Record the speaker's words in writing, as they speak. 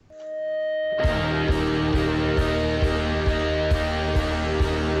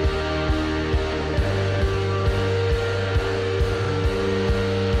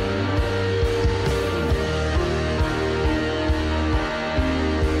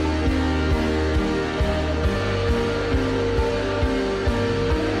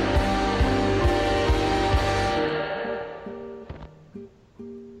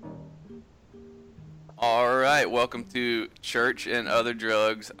welcome to Church and Other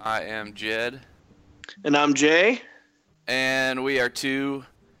Drugs. I am Jed. And I'm Jay. And we are two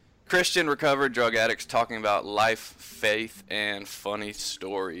Christian recovered drug addicts talking about life, faith, and funny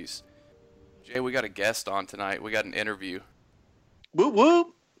stories. Jay, we got a guest on tonight. We got an interview. Whoop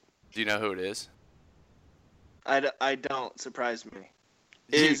whoop. Do you know who it is? I don't. Surprise me.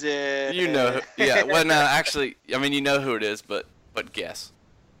 Is it? You know. Yeah. Well, no, actually, I mean, you know who it is, but guess.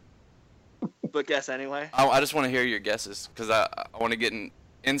 But guess anyway. I just want to hear your guesses because I want to get an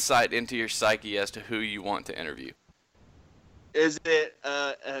insight into your psyche as to who you want to interview. Is it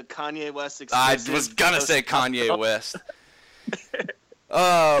Kanye West exclusive? I was gonna say Kanye West.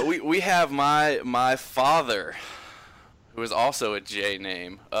 We have my father, who is also a J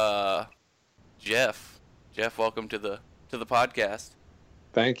name. Jeff. Jeff, welcome to the podcast.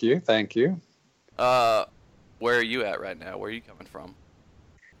 Thank you. Where are you at right now? Where are you coming from?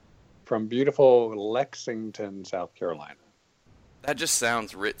 From beautiful Lexington, South Carolina. That just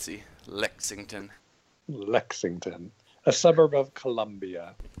sounds ritzy. Lexington, a suburb of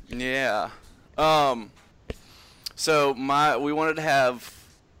Columbia. Yeah. So we wanted to have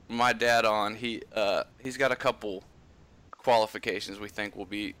my dad on. He's got a couple qualifications we think will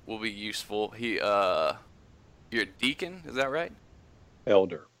be useful. You're a deacon, is that right?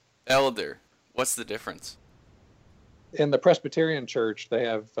 Elder. What's the difference? In the Presbyterian church, they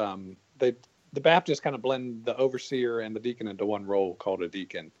have the Baptists kind of blend the overseer and the deacon into one role called a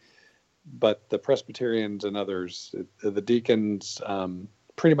deacon. But the Presbyterians and others, the deacons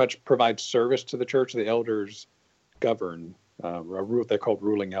pretty much provide service to the church. The elders govern. They're called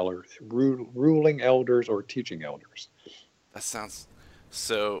ruling elders or teaching elders. That sounds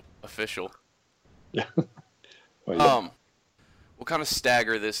so official. Yeah. Well, yeah. We'll kind of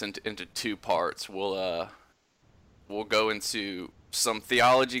stagger this into two parts. We'll go into some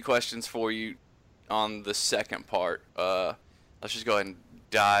theology questions for you on the second part. Let's just go ahead and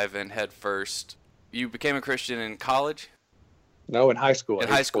dive in head first. You became a Christian in college? No, in high school. In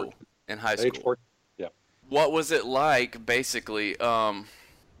high school. Age 14. Yeah. What was it like, basically,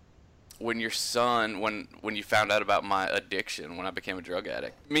 when your son, when you found out about my addiction, when I became a drug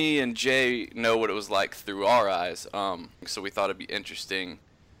addict? Me and Jay know what it was like through our eyes, so we thought it'd be interesting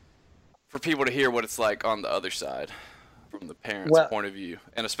for people to hear what it's like on the other side, from the parent's point of view,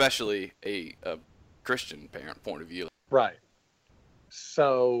 and especially a Christian parent point of view. Right.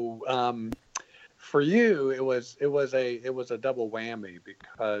 So, for you, it was a double whammy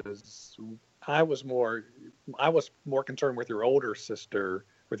because I was more concerned with your sister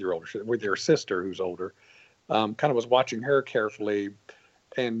who's older. Kind of was watching her carefully,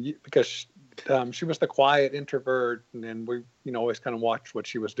 and because she was the quiet introvert, and we always kind of watched what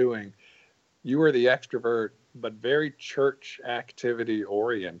she was doing. You were the extrovert, but very church activity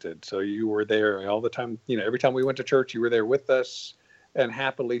oriented. So you were there all the time. Every time we went to church, you were there with us, and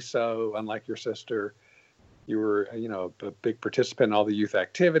happily so. Unlike your sister, you were, a big participant in all the youth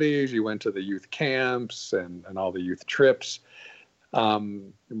activities. You went to the youth camps and all the youth trips.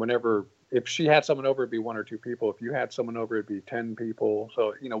 If she had someone over, it'd be one or two people. If you had someone over, it'd be 10 people.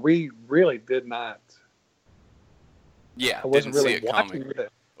 So, we really did not. Yeah, I wasn't didn't really see it watching coming.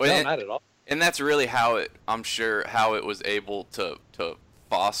 it. Well, no, not at all. And that's really how it was able to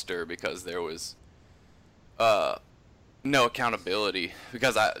foster, because there was no accountability,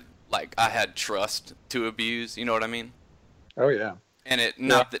 because I had trust to abuse, you know what I mean? Oh yeah. And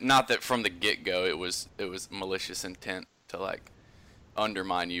not that from the get-go it was malicious intent to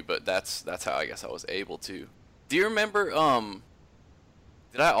undermine you, but that's how I guess I was able to. Do you remember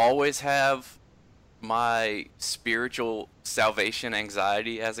did I always have my spiritual salvation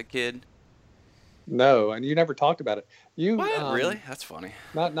anxiety as a kid? No, and you never talked about it. What? Really? That's funny.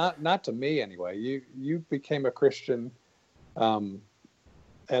 Not to me anyway. You became a Christian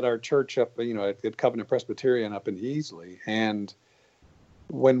at our church up, at Covenant Presbyterian up in Easley, and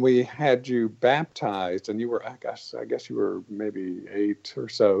when we had you baptized, and you were, I guess you were maybe 8 or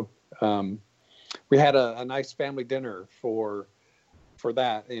so. We had a nice family dinner for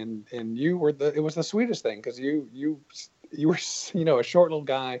that, and you were it was the sweetest thing, because you were a short little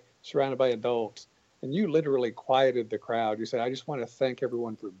guy surrounded by adults, and you literally quieted the crowd. You said, "I just want to thank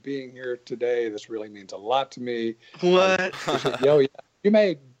everyone for being here today. This really means a lot to me." What? Yeah. You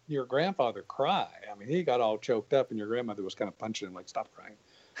made your grandfather cry. I mean, he got all choked up, and your grandmother was kind of punching him, "Stop crying."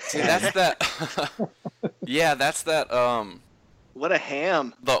 See, that's that. Yeah, that's that. What a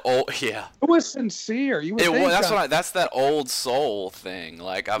ham. Yeah. It was sincere. That's that old soul thing.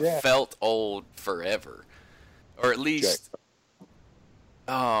 I've felt old forever, or at least,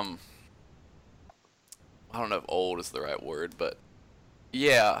 I don't know if old is the right word, but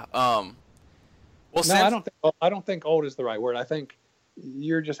yeah. Well, No, since I don't think old is the right word. I think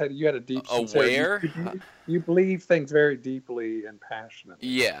you had a deep sincerity. aware. You believe things very deeply and passionately.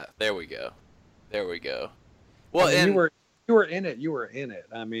 Yeah, there we go. There we go. I Well, mean, and you were in it. You were in it.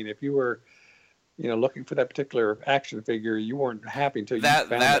 I mean, if you were, looking for that particular action figure, you weren't happy until you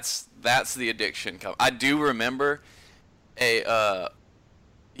found it. that's the addiction. I do remember my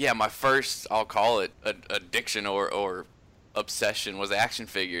first, I'll call it addiction or obsession was action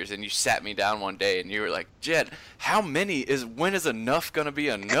figures, and you sat me down one day and you were like, Jed, when is enough gonna be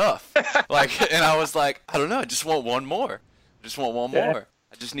enough? Like, and I was like, I don't know, I just want one more. I just want one more.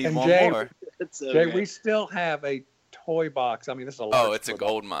 I just need one more. Jay, we still have a toy box. I mean, this is a large it's a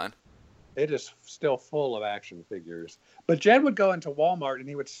gold mine. It is still full of action figures. But Jed would go into Walmart and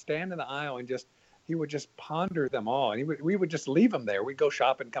he would stand in the aisle and he would just ponder them all. And we would just leave them there. We'd go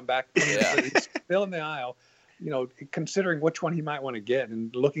shop and come back. Yeah. He's still in the aisle, considering which one he might want to get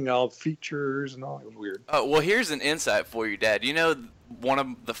and looking at all the features and all. It was weird. Well, here's an insight for you, Dad. One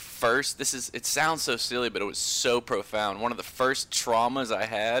of the first, it sounds so silly, but it was so profound. One of the first traumas I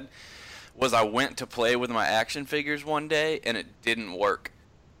had was I went to play with my action figures one day and it didn't work.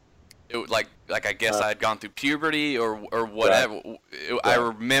 It like I guess I had gone through puberty or whatever. Right. I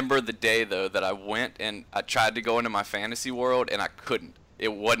remember the day though that I went and I tried to go into my fantasy world and I couldn't.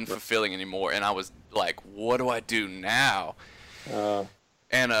 It wasn't fulfilling anymore, and I was like, "What do I do now?" It's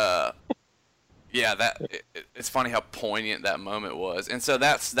funny how poignant that moment was, and so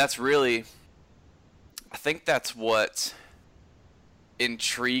that's really, I think that's what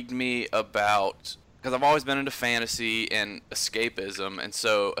intrigued me about. Because I've always been into fantasy and escapism, and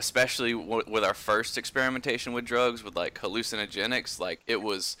so especially with our first experimentation with drugs, with like hallucinogenics, like it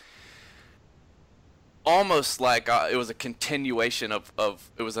was almost like it was a continuation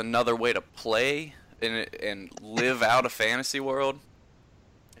of it was another way to play and live out a fantasy world.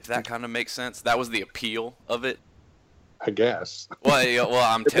 If that kind of makes sense, that was the appeal of it. I guess. Well,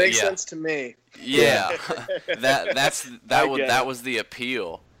 it makes sense to me. Yeah, that was the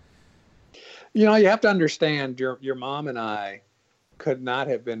appeal. You have to understand your mom and I could not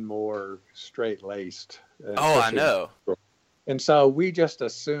have been more straight-laced. Oh, I know. And so we just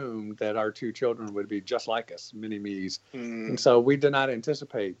assumed that our two children would be just like us, mini-me's. And so we did not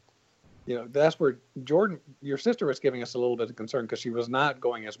anticipate, that's where Jordan, your sister, was giving us a little bit of concern because she was not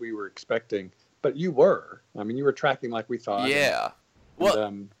going as we were expecting. But you were. I mean, you were tracking like we thought. Yeah.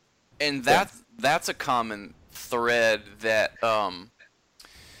 And that's a common thread that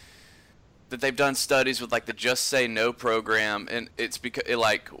that they've done studies with, like the Just Say No program, and it's because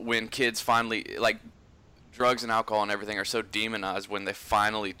like when kids finally, like, drugs and alcohol and everything are so demonized, when they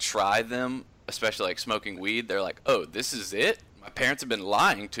finally try them, especially like smoking weed, they're like, oh, this is it? My parents have been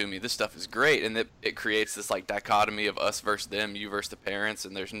lying to me. This stuff is great. And it creates this like dichotomy of us versus them, you versus the parents,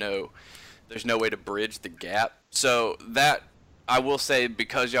 and there's no way to bridge the gap. So that, I will say,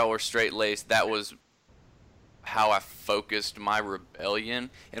 because y'all were straight-laced, that was how I focused my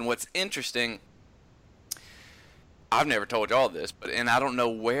rebellion. And what's interesting, I've never told y'all this, and I don't know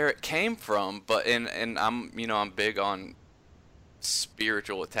where it came from, but and I'm big on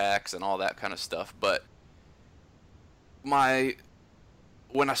spiritual attacks and all that kind of stuff, but when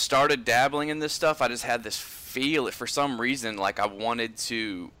I started dabbling in this stuff, I just had this feel, for some reason, like I wanted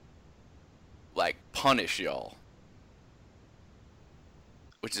to like punish y'all.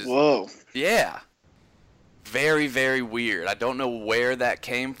 Which is, whoa. Yeah. Very, very weird. I don't know where that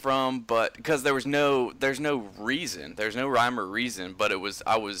came from, but because there's no reason. There's no rhyme or reason, but it was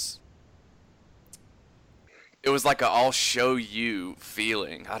like a I'll show you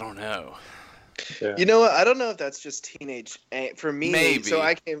feeling. I don't know. Yeah. You know what? I don't know if that's just teenage. For me, maybe.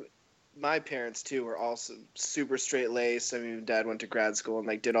 So my parents too were also super straight laced. I mean, Dad went to grad school and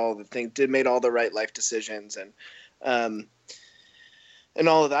like did all the things, made all the right life decisions, and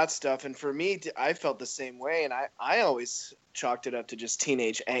all of that stuff. And for me, I felt the same way. And I always chalked it up to just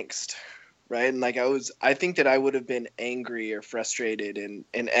teenage angst, right? And like I think that I would have been angry or frustrated in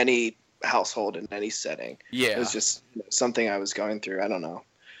any household, in any setting. Yeah. It was just something I was going through. I don't know.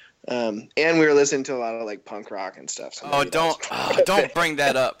 And we were listening to a lot of like punk rock and stuff. So don't bring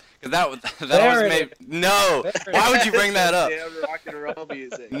that up. Cause that was maybe, no. Why would you bring that up? Damn rock and roll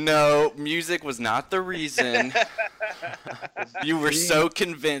music. No, music was not the reason. You were so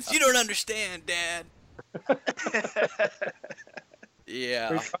convinced. You don't understand, Dad.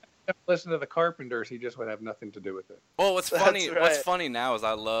 Yeah. Listen to the Carpenters, he just would have nothing to do with it. Well, what's funny? Right. What's funny now is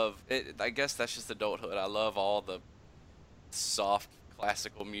I love it. I guess that's just adulthood. I love all the soft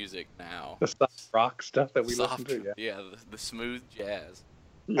classical music now. The soft rock stuff that we listen to. Yeah, the smooth jazz.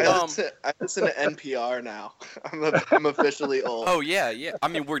 Yeah. I listen to NPR now. I'm officially old. Oh yeah. I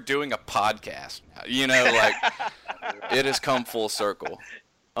mean, we're doing a podcast now. You know, like it has come full circle.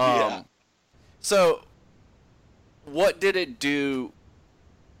 Yeah. So what did it do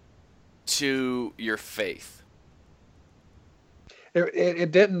to your faith?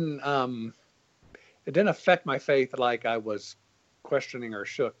 It didn't affect my faith like I was questioning or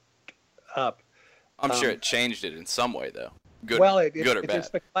shook up. I'm sure it changed it in some way, though. Good, good or bad. It's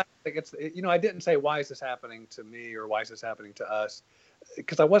the classic. I didn't say, why is this happening to me, or why is this happening to us?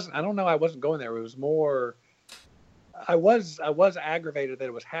 Because I wasn't going there. It was more, I was aggravated that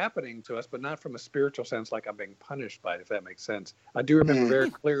it was happening to us, but not from a spiritual sense, like I'm being punished by it, if that makes sense. I do remember very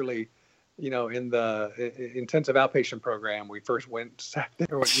clearly, in the intensive outpatient program, we first sat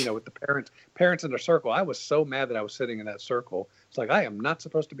there with the parents in a circle. I was so mad that I was sitting in that circle. It's like, I am not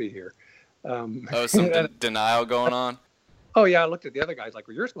supposed to be here. Some denial going on. Oh yeah, I looked at the other guys like,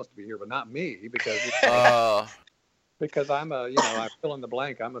 well, you're supposed to be here, but not me, because because I'm I fill in the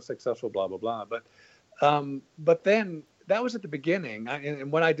blank. I'm a successful blah blah blah. But then that was at the beginning,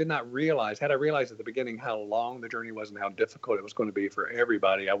 and what I did not realize, had I realized at the beginning how long the journey was and how difficult it was going to be for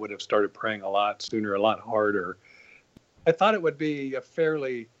everybody, I would have started praying a lot sooner, a lot harder. I thought it would be I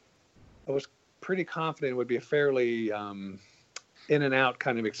was pretty confident it would be a fairly in and out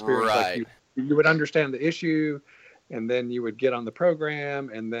kind of experience. Right. Like you would understand the issue, and then you would get on the program,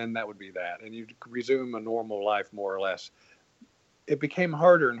 and then that would be that, and you'd resume a normal life, more or less. It became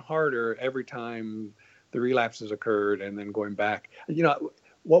harder and harder every time the relapses occurred, and then going back.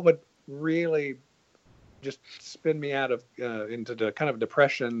 What would really just spin me out of into the kind of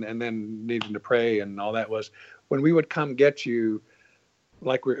depression and then needing to pray and all that was when we would come get you,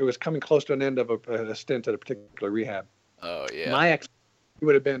 like it was coming close to an end of a stint at a particular rehab. Oh yeah. My ex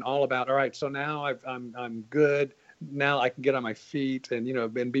would have been all about, all right, so now I'm good. Now I can get on my feet and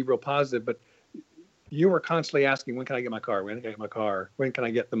and be real positive. But you were constantly asking, when can I get my car? When can I get my car? When can I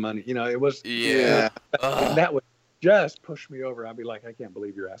get the money? It was that would just push me over. I'd be like, I can't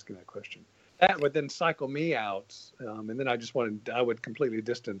believe you're asking that question. That would then cycle me out, and then I would completely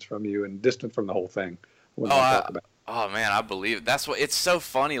distance from you and distant from the whole thing. Oh man, I believe it. That's what it's so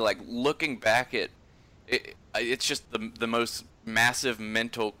funny. Like looking back at it, it's just the most massive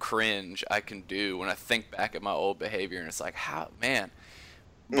mental cringe I can do when I think back at my old behavior, and it's like, how, man.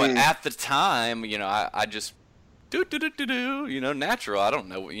 But at the time, I just do natural. I don't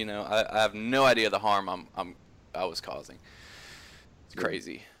know, I have no idea the harm I was causing. It's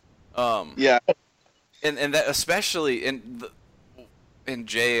crazy. Yeah. And that especially and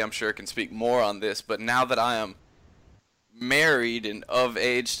Jay, I'm sure, can speak more on this, but now that I am married and of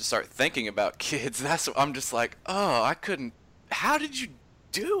age to start thinking about kids, I'm just like, oh, I couldn't. How did you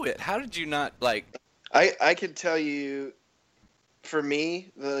do it? How did you not, like... I can tell you, for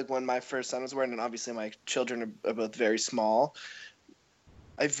me, when my first son was born, and obviously my children are both very small,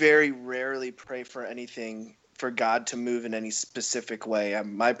 I very rarely pray for anything for God to move in any specific way.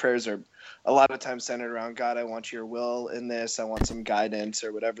 My prayers are a lot of times centered around, God, I want your will in this. I want some guidance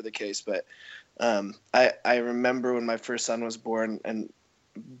or whatever the case. But I remember when my first son was born and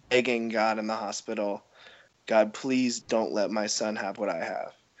begging God in the hospital, God, please don't let my son have what I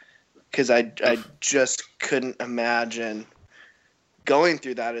have. Because I just couldn't imagine going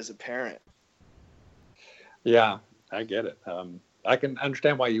through that as a parent. Yeah, I get it. I can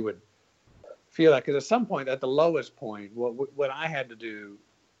understand why you would feel that, because at some point, at the lowest point, what I had to do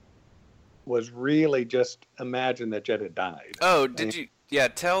was really just imagine that Jed had died. Oh, did you? Yeah,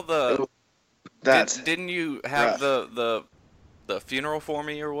 tell the. Didn't you have rough. the funeral for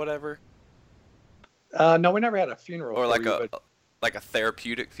me or whatever? No, we never had a funeral. Or like but a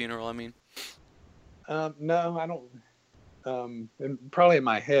therapeutic funeral. I mean. No, I don't. And probably in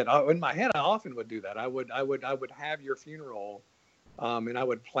my head. In my head, I often would do that. I would have your funeral. And I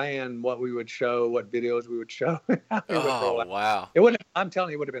would plan what we would show, what videos we would show. Oh, wow. It wouldn't. I'm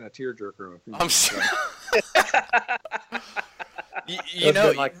telling you, it would have been a tearjerker. I'm sure.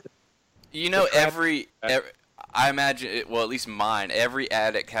 I imagine, well, at least mine, every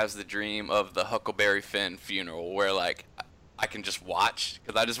addict has the dream of the Huckleberry Finn funeral where, like, I can just watch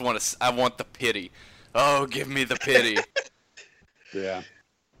because I want the pity. Oh, give me the pity. Yeah.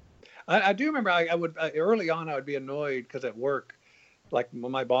 I do remember I would, early on, I would be annoyed because at work, like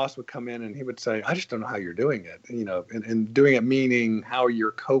when my boss would come in and he would say, I just don't know how you're doing it, and doing it meaning how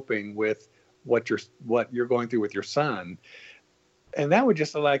you're coping with what you're going through with your son. And that would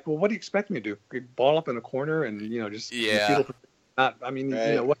just like, well, what do you expect me to do? Ball up in a corner and, just, yeah. Right.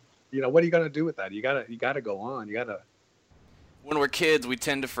 What are you going to do with that? You got to go on. You got to. When we're kids, we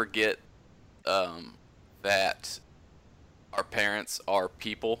tend to forget that our parents are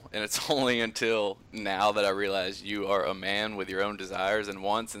people, and it's only until now that I realize you are a man with your own desires and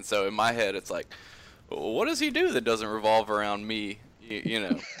wants. And so in my head, it's like, what does he do that doesn't revolve around me? You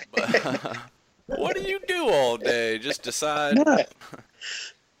know, but what do you do all day? Just decide. Yeah.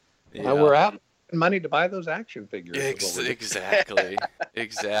 Yeah. We're out money to buy those action figures. Exactly.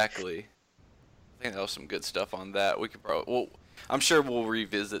 Exactly. I think that was some good stuff on that. We could probably, well, I'm sure we'll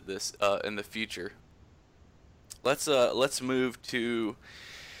revisit this in the future. Let's move to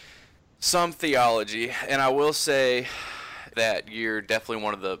some theology, and I will say that you're definitely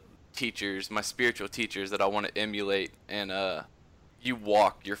one of the teachers, my spiritual teachers, that I want to emulate, and you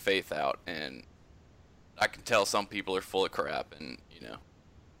walk your faith out, and I can tell some people are full of crap, and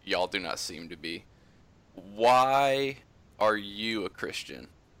y'all do not seem to be. Why are you a Christian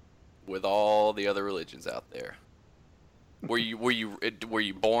with all the other religions out there? Were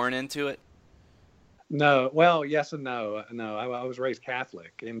you born into it? No, well, yes and no. No, I was raised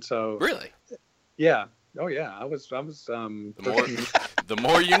Catholic, and so Really? yeah, oh yeah, I was. The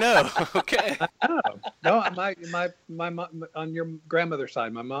more you know. Okay. No, my mom, on your grandmother's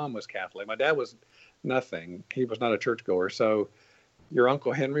side, my mom was Catholic. My dad was nothing. He was not a churchgoer. So your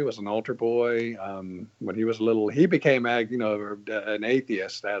Uncle Henry was an altar boy. When he was little, he became an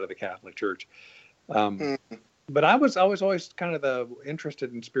atheist out of the Catholic Church. But I was always kind of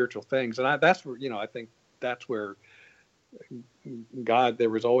interested in spiritual things, and that's where I think that's where God. There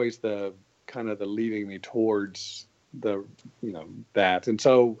was always the kind of the leading me towards that, and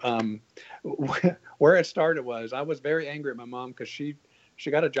so where it started was I was very angry at my mom because she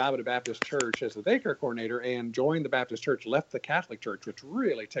got a job at a Baptist church as the daycare coordinator and joined the Baptist church, left the Catholic church, which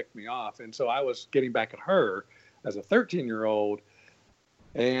really ticked me off, and so I was getting back at her as a 13-year-old.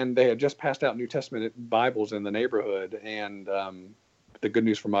 And they had just passed out New Testament Bibles in the neighborhood, and the Good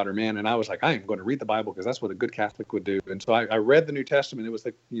News for Modern Man. And I was like, I am going to read the Bible because that's what a good Catholic would do. And so I read the New Testament. It was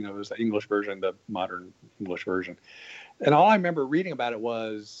the English version, the modern English version. And all I remember reading about it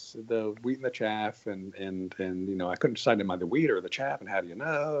was the wheat and the chaff, and I couldn't decide am I the wheat or the chaff, and how do you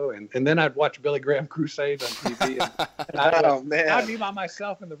know? And then I'd watch Billy Graham Crusades on TV, and I'd be by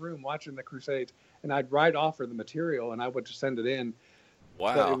myself in the room watching the Crusades, and I'd write off for the material, and I would just send it in.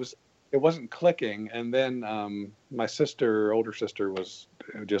 Wow. But it wasn't clicking, and then my older sister, was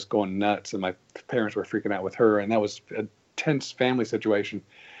just going nuts, and my parents were freaking out with her, and that was a tense family situation.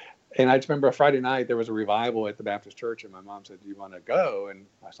 And I just remember a Friday night there was a revival at the Baptist church, and my mom said, "Do you want to go?" And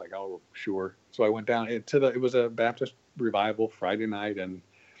I was like, "Oh, sure." So I went down it was a Baptist revival Friday night, and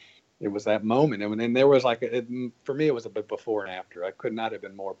it was that moment, and there was for me it was a bit before and after. I could not have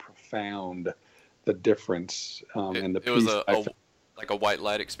been more profound, the difference and the peace. It was like a white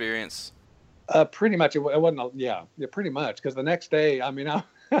light experience. Pretty much. It wasn't. Yeah, pretty much. Because the next day, I mean,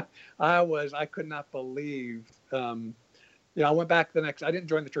 I could not believe. I went back I didn't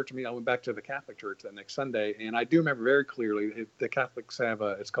join the church immediately. I went back to the Catholic church that next Sunday, and I do remember very clearly the Catholics have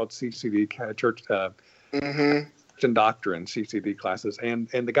it's called CCD, Church and Doctrine, CCD classes, and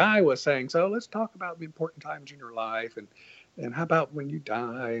the guy was saying, so let's talk about the important times in your life, and how about when you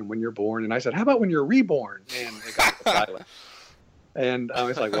die and when you're born, and I said, how about when you're reborn? And it got silent. And I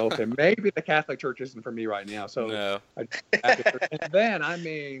was like, well, okay, maybe the Catholic Church isn't for me right now. So, no. And then,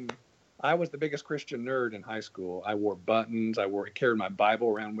 I was the biggest Christian nerd in high school. I wore buttons. I carried my Bible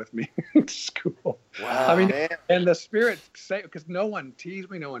around with me in school. Wow. I mean, man. And the Spirit, because no one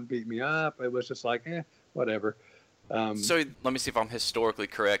teased me, no one beat me up. It was just like, whatever. So let me see if I'm historically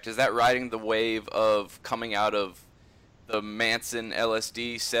correct. Is that riding the wave of coming out of the Manson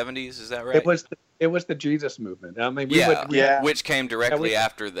LSD 70s? Is that right? It was the Jesus movement. I mean, which came directly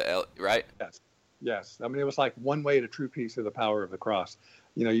after right? Yes. I mean, it was like one way to true peace through the power of the cross.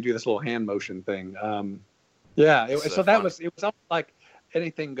 You do this little hand motion thing. It was almost like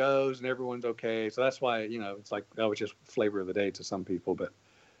anything goes and everyone's okay. So that's why, it's like that was just flavor of the day to some people. But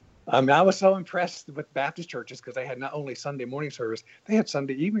I mean, I was so impressed with Baptist churches because they had not only Sunday morning service, they had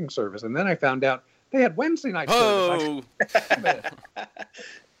Sunday evening service, and then I found out they had Wednesday night service.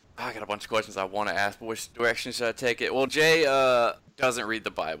 I got a bunch of questions I want to ask, but which direction should I take it? Well, Jay doesn't read the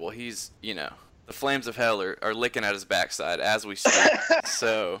Bible. He's, the flames of hell are licking at his backside as we speak.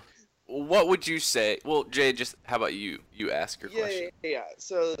 So, what would you say? Well, Jay, just how about you? You ask your question. Yeah.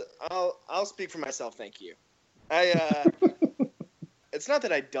 So I'll speak for myself. Thank you. It's not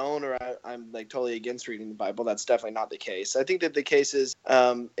that I don't or I'm like totally against reading the Bible. That's definitely not the case. I think that the case is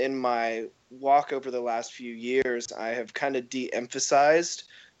in my walk over the last few years, I have kind of de-emphasized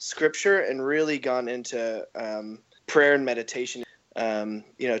Scripture and really gone into prayer and meditation.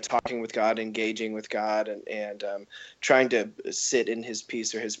 Talking with God, engaging with God, and trying to sit in His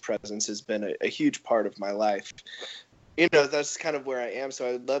peace or His presence has been a huge part of my life. that's kind of where I am.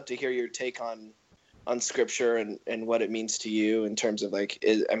 So I'd love to hear your take on scripture and what it means to you in terms of like,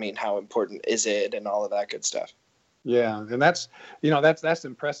 how important is it and all of that good stuff. Yeah, and that's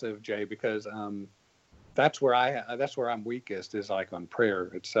impressive, Jay, because that's where I'm weakest, is like on prayer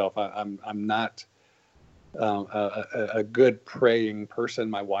itself. I'm not a good praying person.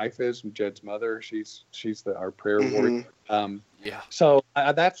 My wife is, Jed's mother. She's our prayer warrior. Yeah. So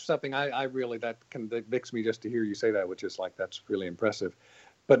that's something I really, that convicts me just to hear you say that, which is like, that's really impressive.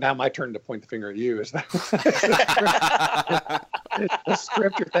 But now my turn to point the finger at you is that it's the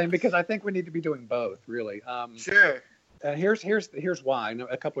scripture thing, because I think we need to be doing both, really. Sure. Here's why.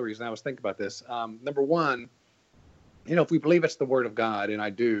 A couple of reasons. I was thinking about this. Number one, if we believe it's the word of God, and I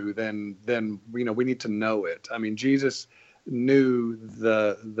do, then we need to know it. I mean, Jesus knew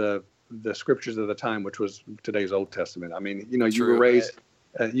the scriptures of the time, which was today's Old Testament. I mean, you were raised,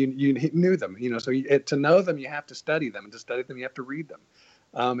 you knew them. So to know them, you have to study them, and to study them, you have to read them.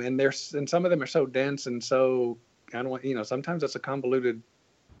 And some of them are so dense and so, I don't want, sometimes it's a convoluted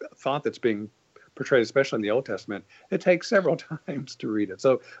thought that's being portrayed, especially in the Old Testament. It takes several times to read it.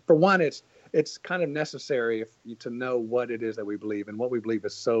 So for one, it's kind of necessary to know what it is that we believe, and what we believe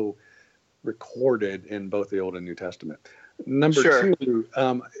is so recorded in both the Old and New Testament. Number two,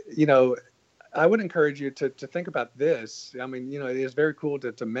 I would encourage you to think about this. I mean, it is very cool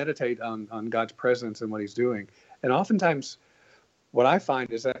to meditate on God's presence and what he's doing. And oftentimes what I find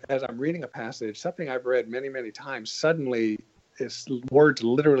is that as I'm reading a passage, something I've read many, many times, suddenly words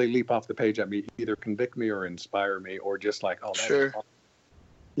literally leap off the page at me, either convict me or inspire me, or just like, oh, that's awesome.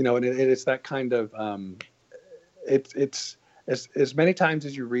 And it's that kind of, it's as many times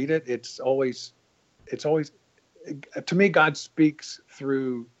as you read it, it's always, to me, God speaks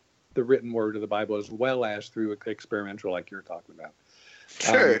through the written word of the Bible, as well as through experimental, like you're talking about.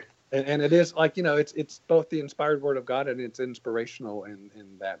 Sure. And it is like, it's both the inspired word of God, and it's inspirational in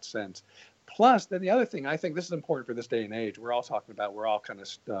that sense. Plus, then the other thing, I think this is important for this day and age. We're all kind of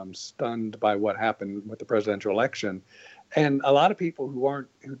stunned by what happened with the presidential election. And a lot of people who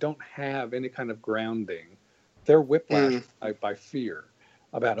don't have any kind of grounding, they're whiplashed by fear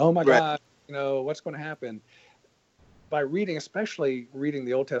about, oh my God, what's going to happen? By especially reading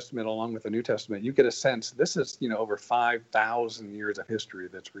the Old Testament along with the New Testament, you get a sense this is, over 5,000 years of history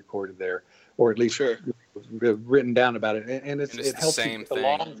that's recorded there, or at least written down about it. And it helps the same you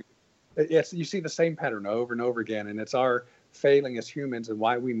thing. Yes, you see the same pattern over and over again, and it's our failing as humans and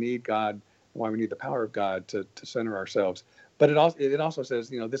why we need God, and why we need the power of God to center ourselves. But it also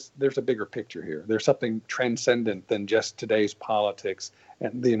says, there's a bigger picture here. There's something transcendent than just today's politics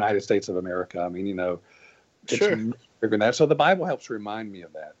and the United States of America. I mean, it's bigger than that. So the Bible helps remind me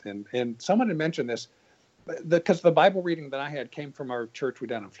of that. And someone had mentioned this, because the Bible reading that I had came from our church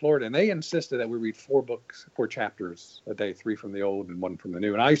down in Florida, and they insisted that we read 4 chapters a day, 3 from the Old and 1 from the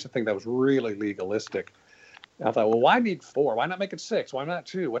New. And I used to think that was really legalistic. And I thought, well, why need 4? Why not make it 6? Why not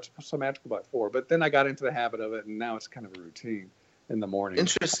 2? What's so magical about 4? But then I got into the habit of it, and now it's kind of a routine in the morning.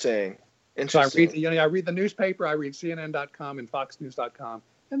 Interesting. So I read the newspaper, I read CNN.com and FoxNews.com,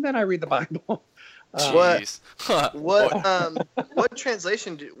 and then I read the Bible. What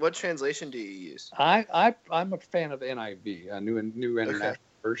translation do you use? I'm a fan of the NIV, a new international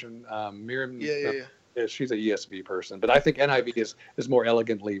version. Miriam, she's a ESV person, but I think NIV is more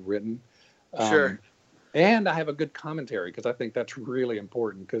elegantly written. Sure. And I have a good commentary, because I think that's really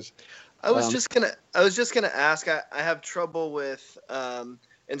important. Because I was just gonna ask. I have trouble with, and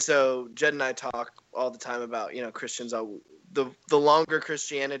so Jed and I talk all the time about Christians. The longer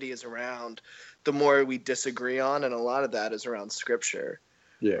Christianity is around, the more we disagree on, and a lot of that is around scripture.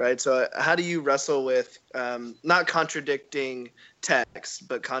 Yeah. Right. So how do you wrestle with not contradicting text,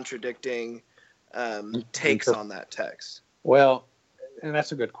 but contradicting takes on that text? Well, and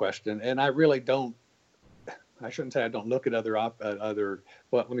that's a good question. And I really don't. I shouldn't say I don't look at other.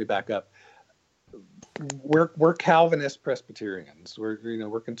 Well, let me back up. We're Calvinist Presbyterians.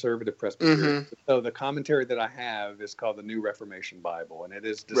 We're conservative Presbyterians. Mm-hmm. So the commentary that I have is called the New Reformation Bible, and it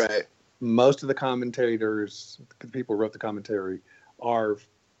is most of the commentators, the people who wrote the commentary, are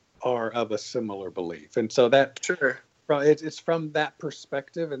of a similar belief, and so that it's from that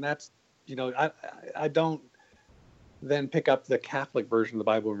perspective, and that's I don't then pick up the Catholic version of the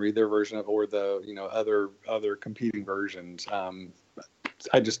Bible and read their version of, or the other competing versions.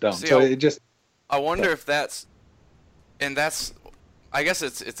 I just don't. I wonder if that's I guess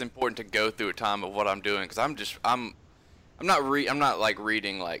it's important to go through a time of what I'm doing, because I'm not like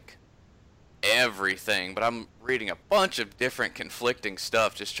reading like everything, but I'm reading a bunch of different conflicting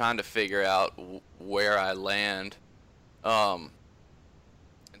stuff, just trying to figure out where I land. And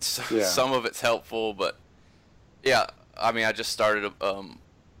some of it's helpful, but yeah, I mean, I just started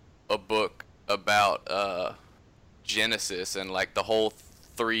a book about Genesis, and like the whole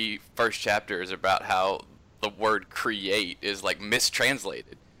three first chapters about how the word create is like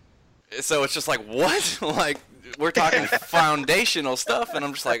mistranslated. So it's just like, what? Like, we're talking foundational stuff, and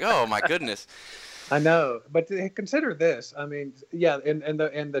I'm just like, oh my goodness. I know, but consider this. I mean, yeah,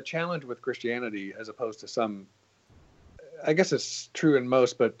 and the challenge with Christianity, as opposed to some, I guess it's true in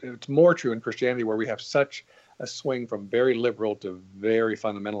most, but it's more true in Christianity, where we have such a swing from very liberal to very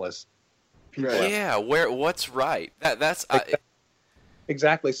fundamentalist people. Right. Yeah, what's right? That's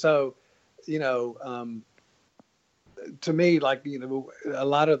Exactly. So, you know, to me, like, you know, a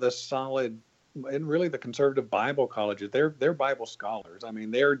lot of the solid and really the conservative Bible colleges, they're Bible scholars. I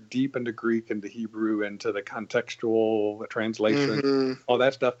mean, they're deep into Greek, into Hebrew, into the contextual translation, all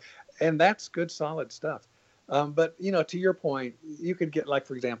that stuff, and that's good, solid stuff. But you know, to your point, you could get, like,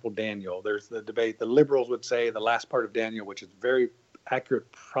 for example, Daniel. There's the debate. The liberals would say the last part of Daniel, which is very accurate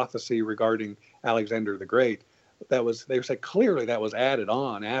prophecy regarding Alexander the Great, they would say clearly that was added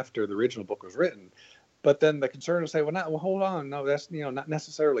on after the original book was written. But then the conservatives say, well, hold on, no, that's, you know, not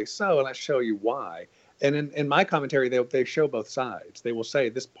necessarily so, and I show you why. And in my commentary, they show both sides. They will say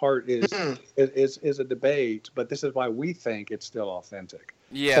this part is a debate, but this is why we think it's still authentic.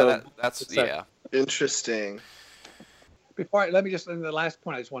 yeah, So that's yeah. Interesting. let me just, and the last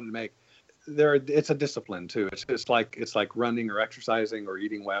point I just wanted to make, it's a discipline too. It's like running or exercising or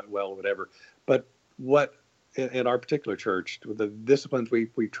eating well, whatever. But what in our particular church, the disciplines we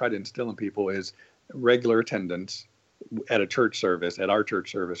try to instill in people is regular attendance at a church service, at our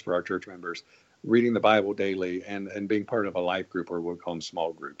church service for our church members, reading the Bible daily, and being part of a life group, or we'll call them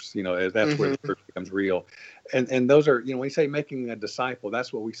small groups. You know, that's where the church becomes real. And those are, you know, when we say making a disciple,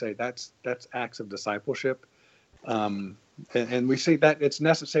 that's what we say. That's acts of discipleship. And we see that it's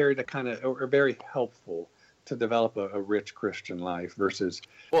necessary to kind of, or very helpful to develop a rich Christian life versus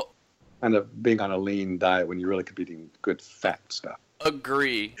kind of being on a lean diet when you really could be eating good fat stuff.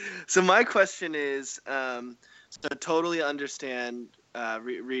 Agree. So my question is, so totally understand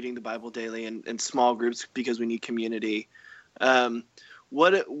reading the Bible daily in small groups because we need community.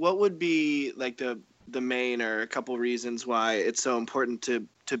 What would be like the main or a couple reasons why it's so important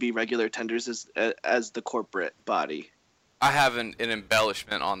to be regular attenders as the corporate body? I have an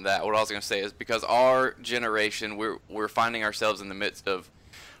embellishment on that. What I was going to say is because our generation, we're finding ourselves in the midst of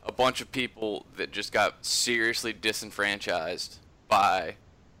a bunch of people that just got seriously disenfranchised by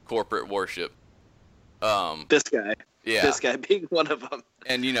corporate worship. This guy being one of them.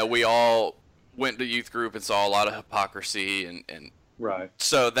 And you know, we all went to youth group and saw a lot of hypocrisy, and right.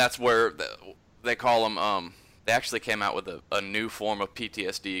 So that's where they call them. They actually came out with a new form of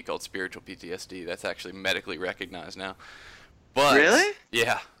PTSD called spiritual PTSD. That's actually medically recognized now. But really?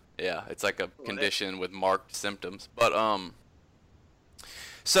 Yeah, it's like a condition with marked symptoms. But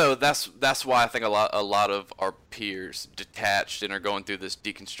so that's why I think a lot of our peers detached and are going through this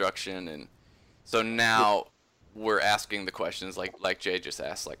deconstruction, and so now we're asking the questions like Jay just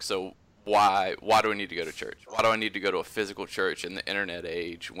asked, like, so why do I need to go to church? Why do I need to go to a physical church in the internet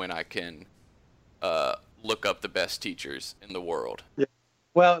age when I can look up the best teachers in the world? Yeah.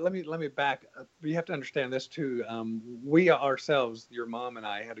 Well, let me back. You have to understand this too. We ourselves, your mom and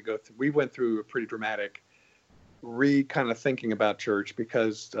I, had to go through. We went through a pretty dramatic kind of thinking about church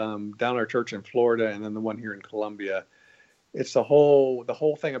because down our church in Florida and then the one here in Columbia, it's the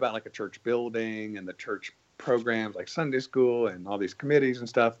whole thing about like a church building and the church programs like Sunday school and all these committees and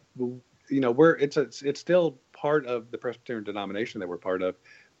stuff. You know, it's still part of the Presbyterian denomination that we're part of,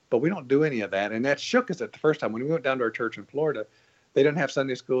 but we don't do any of that. And that shook us at the first time when we went down to our church in Florida. They didn't have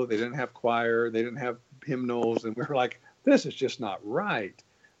Sunday school, they didn't have choir, they didn't have hymnals, and we were like, this is just not right.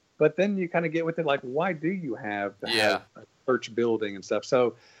 But then you kind of get with it, like, why do you have to have a church building and stuff?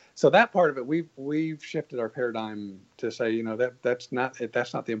 So that part of it, we've shifted our paradigm to say, you know, that's not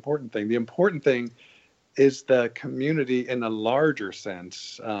the important thing. The important thing is the community in a larger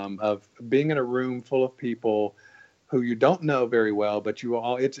sense of being in a room full of people who you don't know very well, but you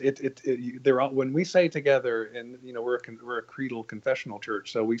all they're all, when we say together, and you know, we're a creedal confessional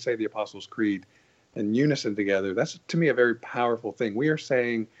church, so we say the Apostles' Creed in unison together. That's to me a very powerful thing. We are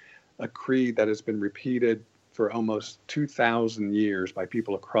saying a creed that has been repeated for almost 2,000 years by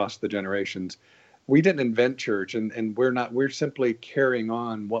people across the generations. We didn't invent church, and we're simply carrying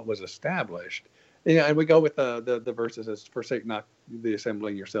on what was established. You know, and we go with the verses as forsake not the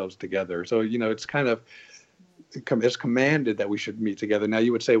assembling yourselves together. So, you know, it's kind of, it's commanded that we should meet together. Now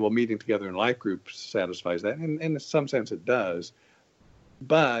you would say, well, meeting together in life groups satisfies that. And in some sense it does.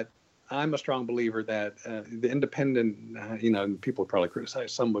 But I'm a strong believer that the independent, you know, people probably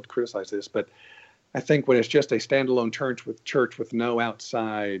some would criticize this, but I think when it's just a standalone church with no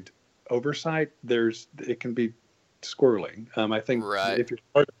outside oversight, it can be squirreling. I think Right. if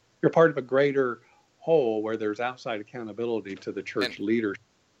you're part of a greater whole where there's outside accountability to the church leaders,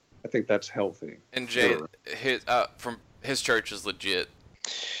 I think that's healthy. And Jay, his church is legit.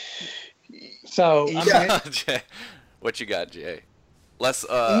 So Yeah. Jay, what you got, Jay? Let's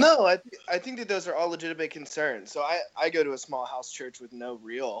No, I think that those are all legitimate concerns. So I go to a small house church with no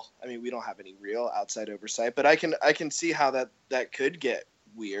real. I mean, we don't have any real outside oversight, but I can see how that could get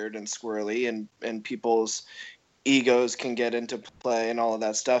weird and squirrely, and people's egos can get into play and all of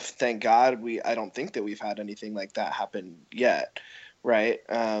that stuff. Thank God I don't think that we've had anything like that happen yet, right?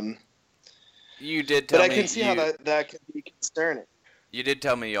 You did tell me. But me I can see how that could be concerning. You did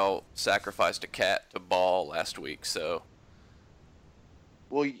tell me y'all sacrificed a cat to Baal last week, so.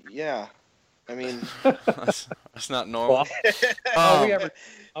 Well, yeah. I mean, that's not normal. Well,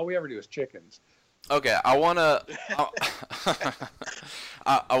 all we ever do is chickens. Okay, I wanna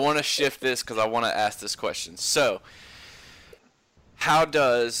shift this because I wanna ask this question. So, how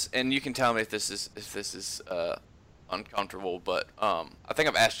does, and you can tell me if this is uncomfortable, but I think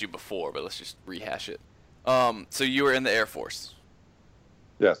I've asked you before, but let's just rehash it. So you were in the Air Force.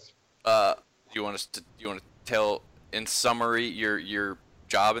 Yes. Do you want to tell in summary your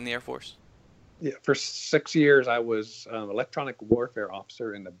job in the Air Force? Yeah, for 6 years I was electronic warfare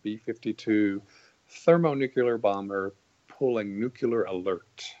officer in the B-52 thermonuclear bomber, pulling nuclear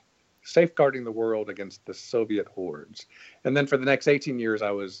alert, safeguarding the world against the Soviet hordes. And then for the next 18 years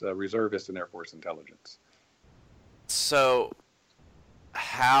I was a reservist in Air Force intelligence. So,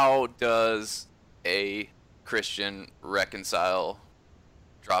 how does a Christian reconcile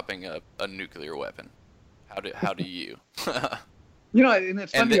dropping a nuclear weapon? How do you? You know, and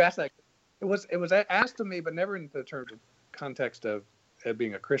it's funny you asked that. It was asked to me, but never in the terms of context of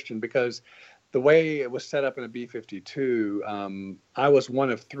being a Christian, because the way it was set up in a B-52, I was one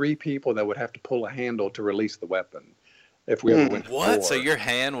of 3 people that would have to pull a handle to release the weapon if we ever went to war. So your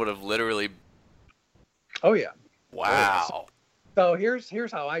hand would have literally. Oh yeah. Wow. So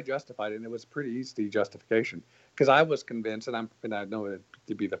here's how I justified it, and it was a pretty easy justification, because I was convinced, and I know it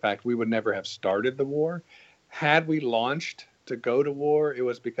to be the fact, we would never have started the war. Had we launched to go to war, it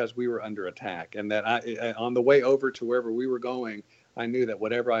was because we were under attack, and that on the way over to wherever we were going, I knew that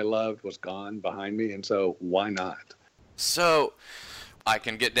whatever I loved was gone behind me, and so why not? So I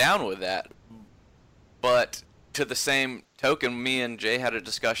can get down with that, but to the same token, me and Jay had a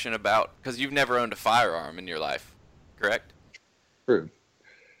discussion about, because you've never owned a firearm in your life, correct? True.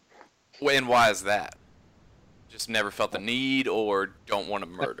 And why is that? Just never felt the need, or don't want to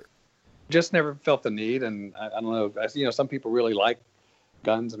murder? Just never felt the need, and I don't know. You know, some people really like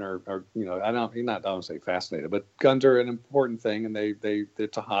guns and are you know, I don't say fascinated, but guns are an important thing, and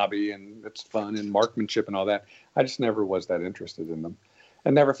it's a hobby and it's fun and marksmanship and all that. I just never was that interested in them,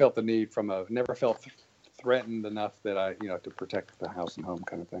 and never felt the need never felt threatened enough that I, you know, to protect the house and home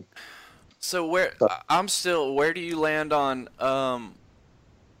kind of thing. So where do you land on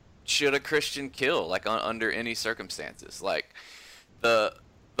should a Christian kill, like under any circumstances? Like the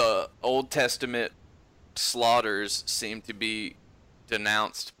Old Testament slaughters seem to be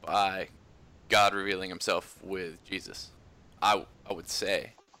denounced by God revealing himself with Jesus, I would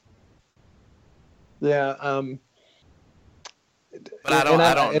say. Yeah. But I don't know.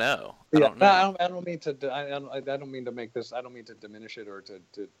 I don't know. I don't mean to. I don't mean to make this. I don't mean to diminish it or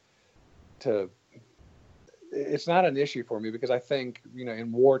to. It's not an issue for me, because I think, you know,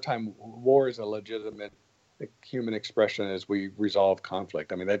 in wartime, war is a legitimate human expression as we resolve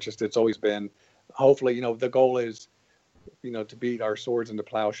conflict. I mean, it's always been. Hopefully, you know, the goal is, you know, to beat our swords into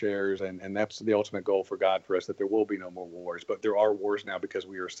plowshares, and that's the ultimate goal for God for us, that there will be no more wars. But there are wars now because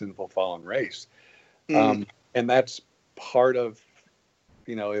we are a sinful, fallen race, and that's part of,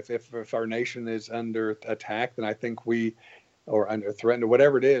 you know, if our nation is under attack, then I think or under threat or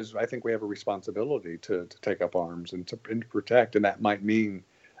whatever it is, I think we have a responsibility to take up arms and to protect, and that might mean.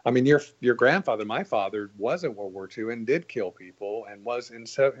 I mean, your grandfather, my father, was in World War II and did kill people, and was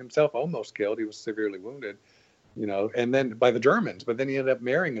himself almost killed. He was severely wounded, you know, and then by the Germans. But then he ended up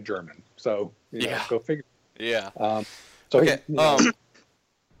marrying a German. So you know, go figure. Yeah. So okay. Well,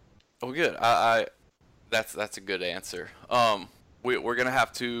 good. That's a good answer. We're gonna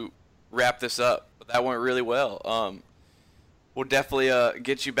have to wrap this up, but that went really well. We'll definitely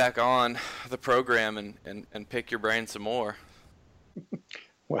get you back on the program and pick your brain some more.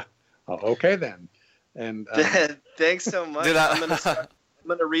 Well, okay then. And thanks so much. I'm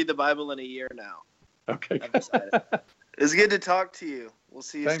gonna read the Bible in a year now. Okay. I've decided. It's good to talk to you. We'll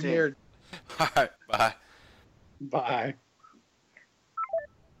see you soon. Same here. All right. Bye. Bye.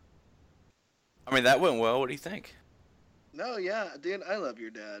 I mean, that went well. What do you think? No, yeah, dude, I love your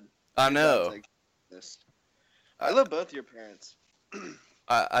dad. I Your know. dad's like this. I love both your parents.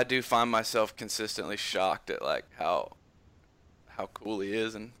 I do find myself consistently shocked at like how cool he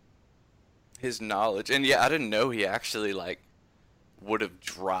is and his knowledge. And yeah, I didn't know he actually like would have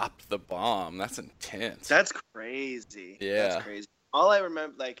dropped the bomb. That's intense. That's crazy. Yeah. That's crazy. All I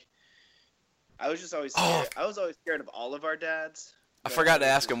remember, like, I was just always Oh. scared. I was always scared of all of our dads. I but forgot to was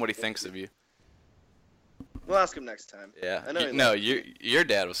ask just- him what he thinks of you. We'll ask him next time. Yeah. I know he No, loves your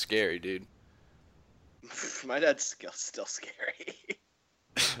dad was scary, dude. My dad's still scary.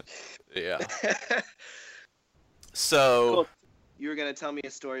 Yeah. So Cool. You were gonna tell me a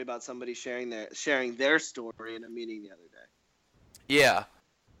story about somebody sharing their story in a meeting the other day. yeah,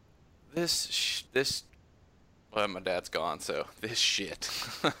 this well, my dad's gone, so this shit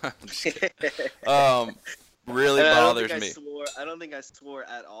I'm just kidding. Really And bothers me. I don't think I swore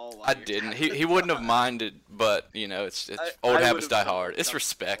at all. While I your didn't. dad He was wouldn't have gone. minded, but you know, it's I old habits would've die felt hard. It's uncomfortable.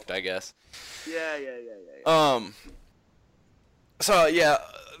 respect, I guess. Yeah. So yeah,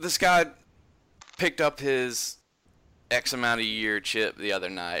 this guy picked up his X amount of year chip the other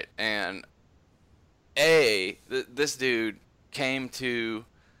night, and this dude came to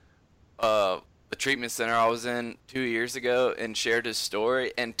the treatment center I was in 2 years ago and shared his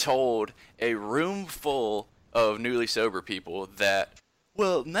story and told a room full of newly sober people that,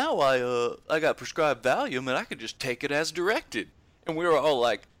 well, now I got prescribed Valium and I could just take it as directed. And we were all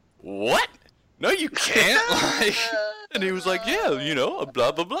like, what? No, you can't. Like, and he was like, yeah, you know,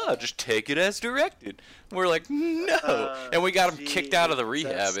 blah, blah, blah. Just take it as directed. And we're like, no. And we got him kicked out of the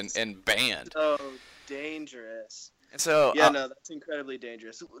rehab and banned. So dangerous. And so, Yeah, no, that's incredibly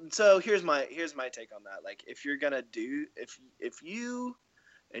dangerous. So here's my take on that. Like, if you're gonna if you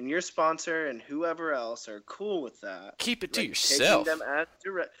and your sponsor and whoever else are cool with that, keep it to like, yourself. taking them as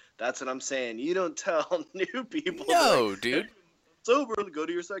direct. That's what I'm saying. You don't tell new people. No, like, dude. "Hey, sober, go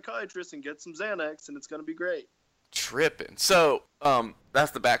to your psychiatrist and get some Xanax, and it's gonna be great. Tripping. So,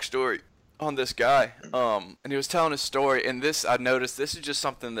 that's the backstory on this guy. And he was telling his story, and I noticed this is just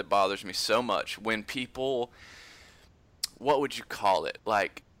something that bothers me so much when people, what would you call it?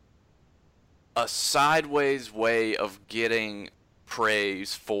 Like a sideways way of getting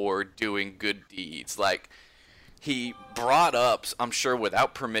praise for doing good deeds. Like he brought up, I'm sure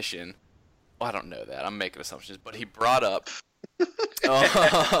without permission, well, I don't know that, I'm making assumptions, but he brought up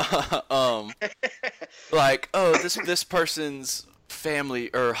like, oh, this person's family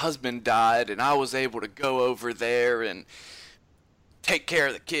or husband died and I was able to go over there and take care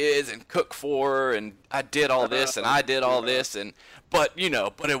of the kids and cook for her and I did all this and I did all this but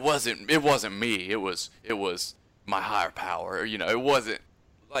it wasn't me, it was my higher power, or, it wasn't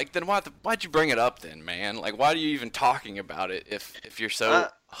like, then why'd you bring it up then, man? Like, why are you even talking about it if you're so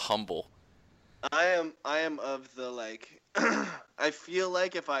humble? I am of the, like, I feel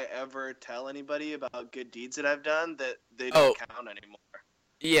like if I ever tell anybody about good deeds that I've done, that they don't count anymore.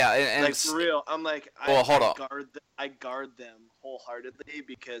 Yeah, and like, for real, I'm like, hold on. I guard them wholeheartedly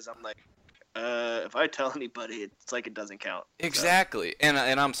because I'm like, if I tell anybody, it's like it doesn't count. Exactly. So.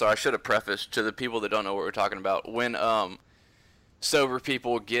 And I'm sorry, I should have prefaced to the people that don't know what we're talking about. When sober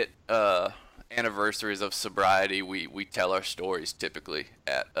people get anniversaries of sobriety, we tell our stories typically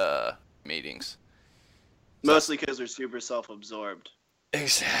at meetings. Mostly because we're super self-absorbed.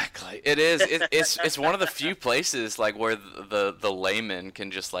 Exactly. It is. It's one of the few places like where the layman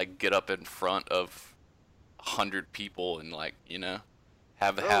can just like get up in front of 100 people and like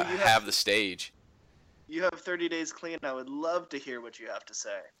have the stage. You have 30 days clean. I would love to hear what you have to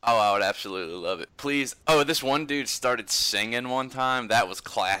say. Oh, I would absolutely love it. Please. Oh, this one dude started singing one time. That was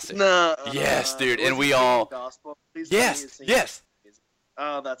classic. No. Yes, dude. And we he all. Gospel? Yes.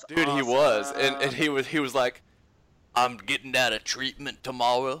 Oh, that's dude. Awesome. He was, and he was like, I'm getting out of treatment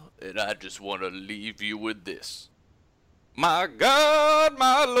tomorrow, and I just want to leave you with this. My God,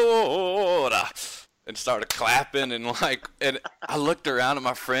 my Lord. And started clapping and I looked around at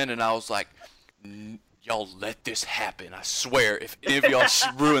my friend and I was like, y'all let this happen. I swear, if any of y'all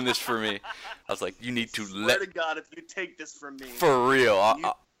ruin this for me, I was like, you need to swear to God, if you take this from me. For real.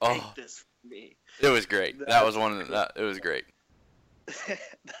 Take this from me. It was great. That was one of it was great.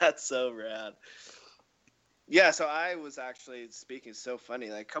 That's so rad. Yeah, so I was actually speaking so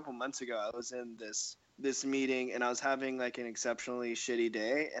funny. Like a couple months ago, I was in this meeting and I was having like an exceptionally shitty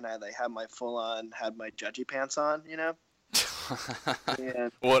day, and I like had my judgy pants on,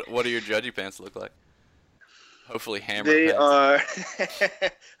 And What do your judgy pants look like? Hopefully hammer they pants. are.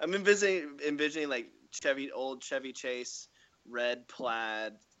 I'm envisioning like old Chevy Chase red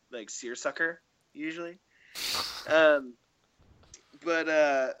plaid like seersucker usually.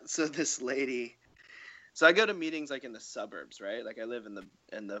 But so this lady So I go to meetings like in the suburbs, right? Like I live in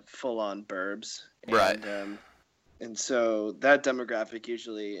the full on burbs, and, Right. And so that demographic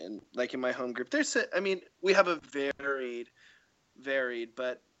usually, and like in my home group, we have a varied,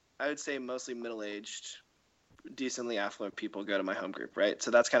 but I would say mostly middle-aged, decently affluent people go to my home group, right?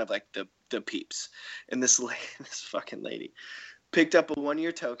 So that's kind of like the peeps. And this fucking lady picked up a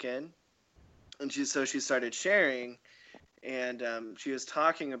 1-year token, and she started sharing, and she was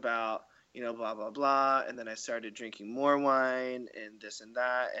talking about, blah, blah, blah. And then I started drinking more wine and this and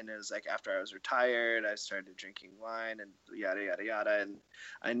that. And it was like after I was retired, I started drinking wine and yada, yada, yada. And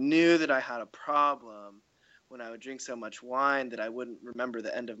I knew that I had a problem when I would drink so much wine that I wouldn't remember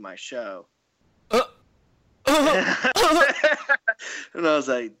the end of my show. And I was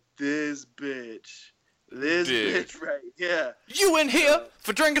like, this bitch right here. You in here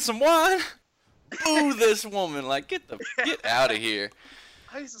for drinking some wine? Boo this woman. Like, get out of here.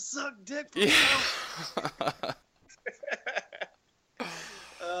 I used to suck dick for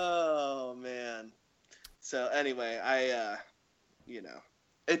Oh, man. So, anyway, I,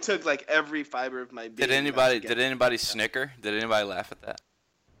 it took, like, every fiber of my being. Did anybody snicker? Did anybody laugh at that?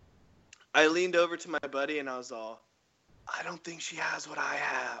 I leaned over to my buddy, and I was all, I don't think she has what I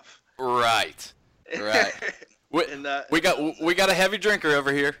have. Right. We got a heavy drinker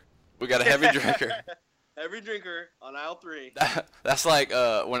over here. We got a heavy drinker. Heavy drinker on aisle 3. That's like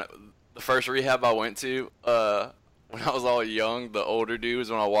when the first rehab I went to, when I was all young, the older dudes,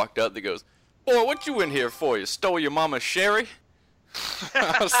 when I walked up, they goes, "Boy, what you in here for? You stole your mama's sherry?"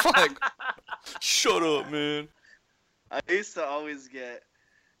 I was like, "Shut up, man." I used to always get,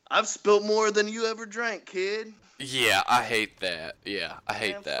 "I've spilt more than you ever drank, kid." Yeah, I hate that. Yeah, I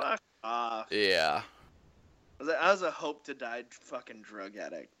hate that. Fuck off. Yeah. I was a hope to die fucking drug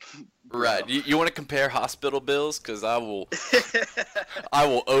addict. Right. You want to compare hospital bills? Because I will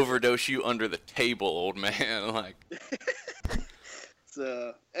overdose you under the table, old man. Like.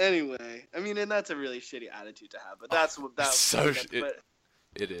 So anyway, I mean, and that's a really shitty attitude to have, but that's what that.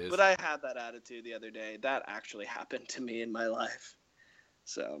 It is. But I had that attitude the other day. That actually happened to me in my life.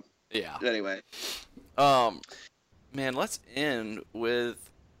 So. Yeah. Anyway. Man, let's end with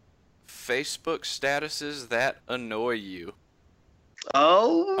Facebook statuses that annoy you.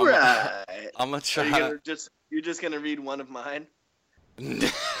 All right. I'm gonna try. You're just gonna read one of mine.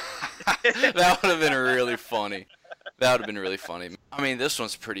 That would have been really funny. That would have been really funny. I mean, this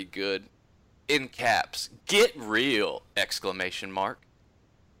one's pretty good. In caps, get real! Exclamation mark.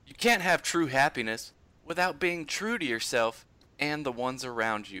 You can't have true happiness without being true to yourself and the ones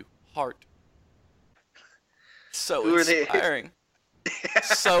around you. Heart. So inspiring.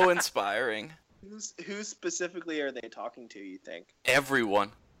 So inspiring. Who specifically are they talking to, you think?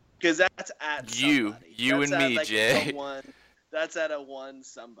 Everyone. Because that's at you. Somebody. You that's and at me, like Jay. That's at a one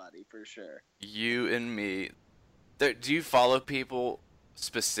somebody for sure. You and me. Do you follow people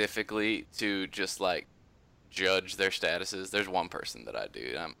specifically to just like judge their statuses? There's one person that I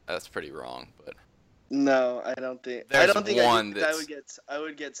do. That's pretty wrong, but no, I don't think. There's I don't think one I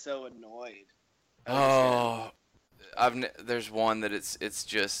would get so annoyed. There's one that it's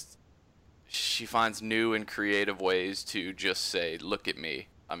just she finds new and creative ways to just say, "Look at me."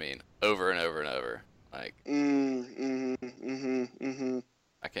 I mean, over and over and over. Like.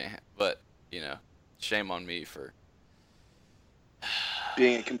 I can't. But shame on me for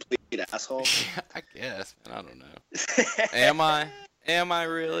being a complete asshole. I guess, man. I don't know. Am I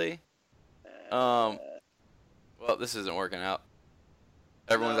really? Well, this isn't working out.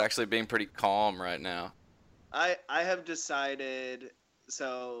 Everyone's actually being pretty calm right now. I have decided.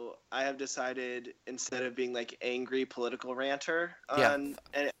 So I have decided, instead of being like angry political ranter, and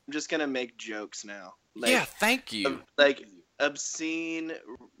I'm just gonna make jokes now. Like, yeah, thank you. Like obscene,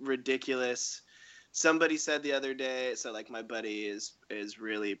 ridiculous. Somebody said the other day, so like my buddy is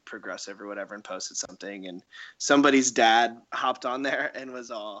really progressive or whatever, and posted something, and somebody's dad hopped on there and was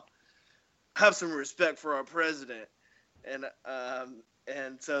all, "Have some respect for our president," and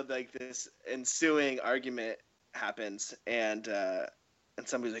so like this ensuing argument happens, and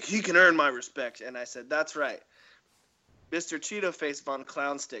somebody's like, "He can earn my respect," and I said, "That's right. Mr. Cheeto Face Von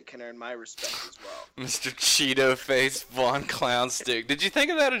Clownstick can earn my respect as well." Mr. Cheeto Face Von Clownstick. Did you think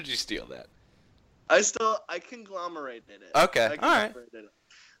of that, or did you steal that? I conglomerated it. Okay, all right.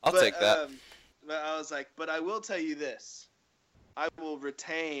 I'll take that. But I was like, but I will tell you this. I will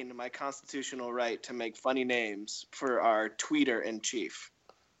retain my constitutional right to make funny names for our tweeter-in-chief.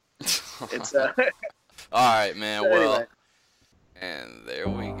 It's all right, man. So well, anyway. And there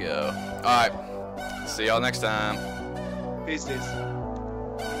we go. All right. See y'all next time. Peace, dudes.